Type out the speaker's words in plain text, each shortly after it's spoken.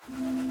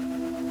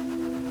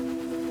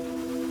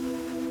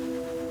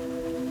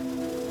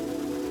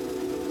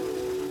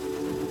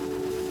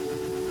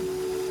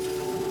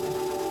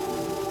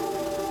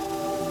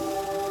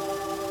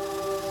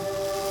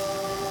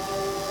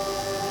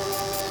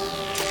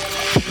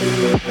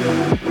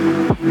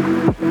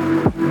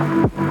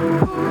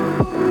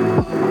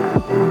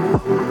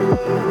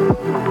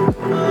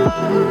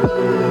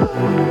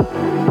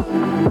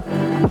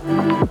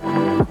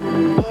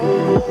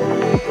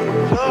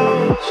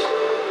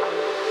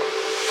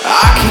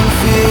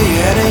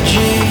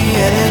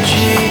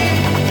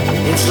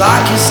It's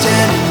like you're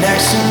standing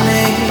next to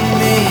me.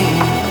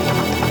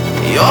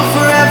 You're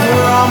forever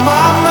on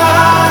my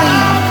mind.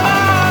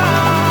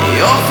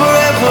 You're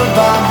forever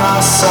by my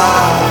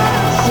side.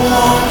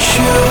 Won't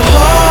you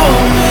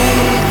hold me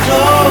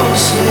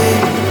closely?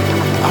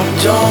 I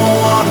don't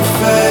wanna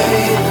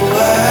fade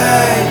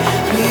away.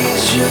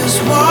 Please just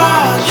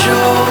watch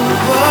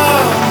over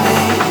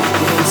me.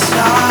 It's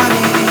not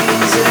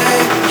easy.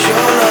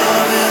 Your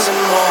love is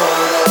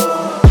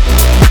immortal.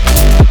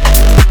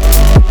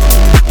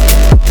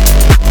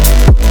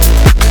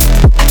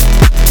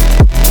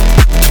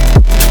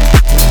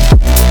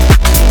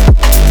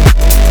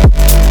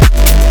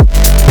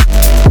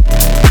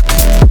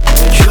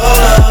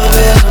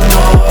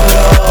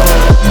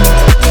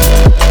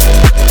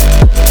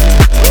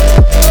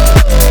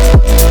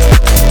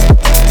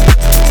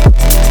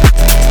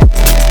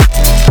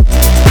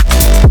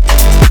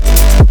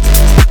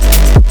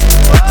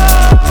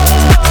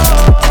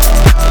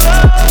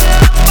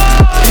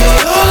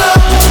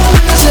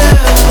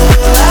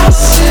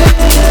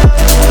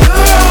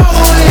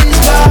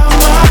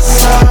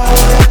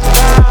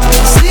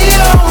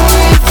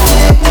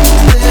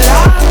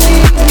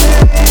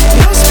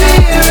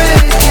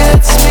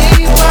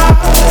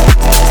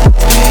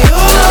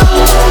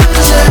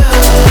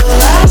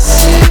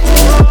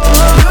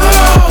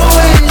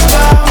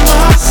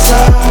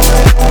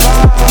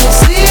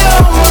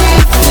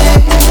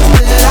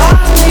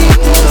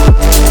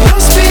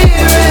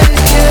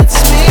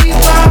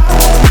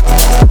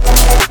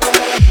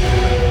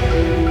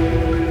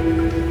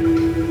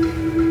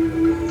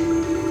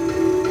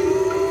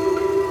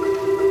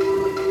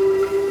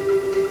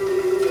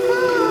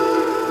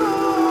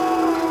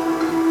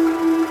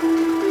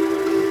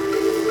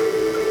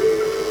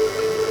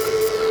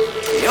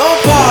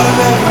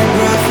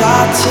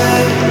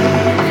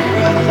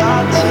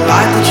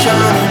 Light that's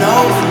shining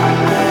over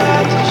me.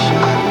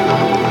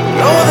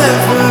 You're there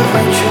for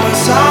every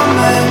choice I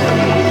make.